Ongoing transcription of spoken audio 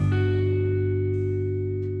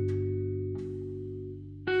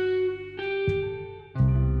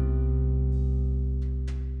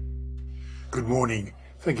Good morning.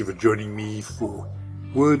 Thank you for joining me for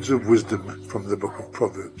Words of Wisdom from the book of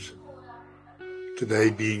Proverbs. Today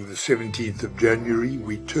being the 17th of January,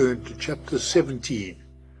 we turn to chapter 17,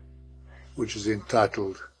 which is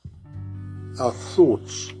entitled, Our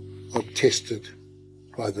Thoughts Are Tested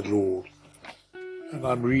by the Lord. And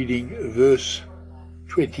I'm reading verse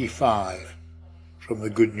 25 from the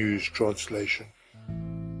Good News translation.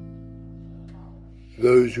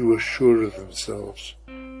 Those who are sure of themselves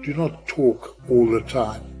do not talk all the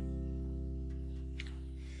time.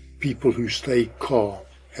 People who stay calm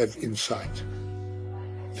have insight.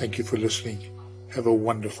 Thank you for listening. Have a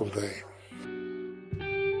wonderful day.